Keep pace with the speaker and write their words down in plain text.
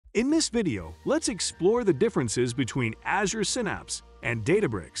In this video, let's explore the differences between Azure Synapse and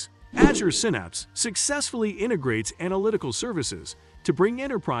Databricks. Azure Synapse successfully integrates analytical services to bring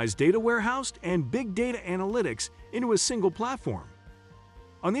enterprise data warehouse and big data analytics into a single platform.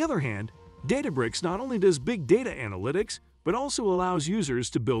 On the other hand, Databricks not only does big data analytics, but also allows users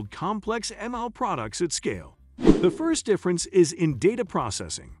to build complex ML products at scale. The first difference is in data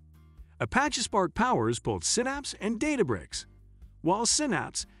processing. Apache Spark powers both Synapse and Databricks. While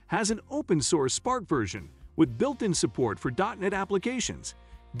Synapse has an open-source Spark version with built-in support for .NET applications,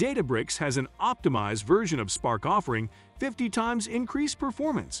 Databricks has an optimized version of Spark offering 50 times increased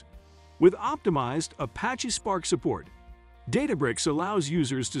performance. With optimized Apache Spark support, Databricks allows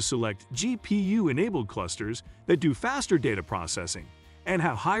users to select GPU-enabled clusters that do faster data processing and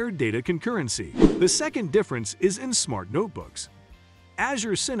have higher data concurrency. The second difference is in smart notebooks.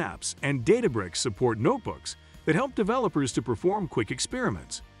 Azure Synapse and Databricks support notebooks that help developers to perform quick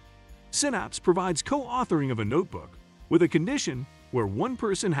experiments. Synapse provides co-authoring of a notebook with a condition where one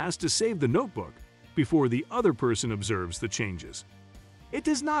person has to save the notebook before the other person observes the changes. It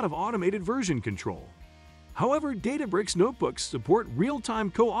does not have automated version control. However, Databricks notebooks support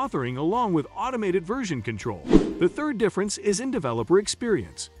real-time co-authoring along with automated version control. The third difference is in developer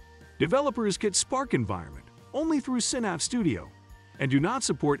experience. Developers get Spark environment only through Synapse Studio and do not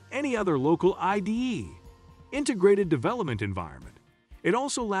support any other local IDE, integrated development environment. It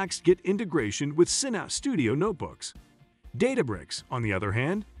also lacks Git integration with Synapse Studio notebooks. Databricks, on the other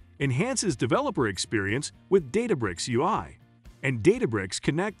hand, enhances developer experience with Databricks UI and Databricks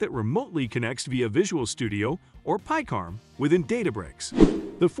Connect that remotely connects via Visual Studio or PyCharm within Databricks.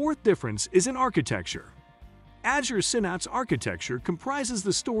 The fourth difference is in architecture. Azure Synapse architecture comprises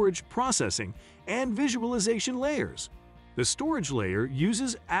the storage, processing, and visualization layers. The storage layer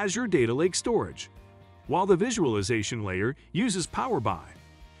uses Azure Data Lake Storage, while the visualization layer uses Power BI.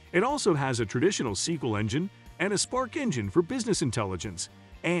 It also has a traditional SQL engine and a Spark engine for business intelligence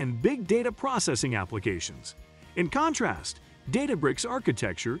and big data processing applications. In contrast, Databricks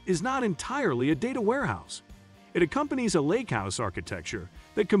architecture is not entirely a data warehouse. It accompanies a lakehouse architecture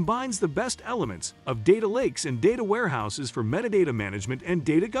that combines the best elements of data lakes and data warehouses for metadata management and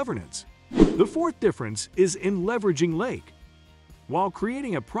data governance. The fourth difference is in leveraging lake. While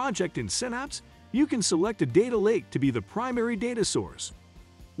creating a project in Synapse, you can select a data lake to be the primary data source.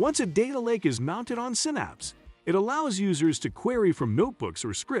 Once a data lake is mounted on Synapse, it allows users to query from notebooks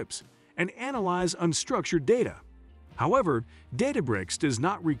or scripts and analyze unstructured data. However, Databricks does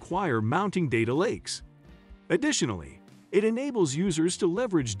not require mounting data lakes. Additionally, it enables users to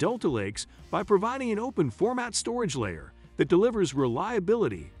leverage Delta Lakes by providing an open format storage layer that delivers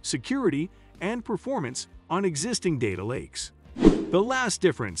reliability, security, and performance on existing data lakes. The last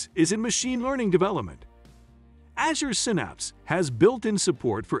difference is in machine learning development. Azure Synapse has built-in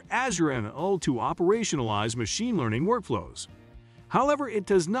support for Azure ML to operationalize machine learning workflows. However, it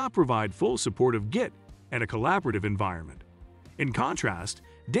does not provide full support of Git and a collaborative environment. In contrast,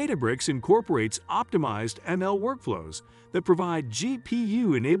 Databricks incorporates optimized ML workflows that provide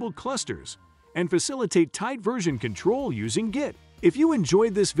GPU-enabled clusters and facilitate tight version control using Git. If you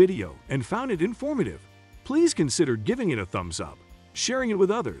enjoyed this video and found it informative, please consider giving it a thumbs up, sharing it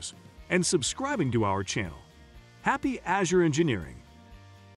with others, and subscribing to our channel. Happy Azure Engineering!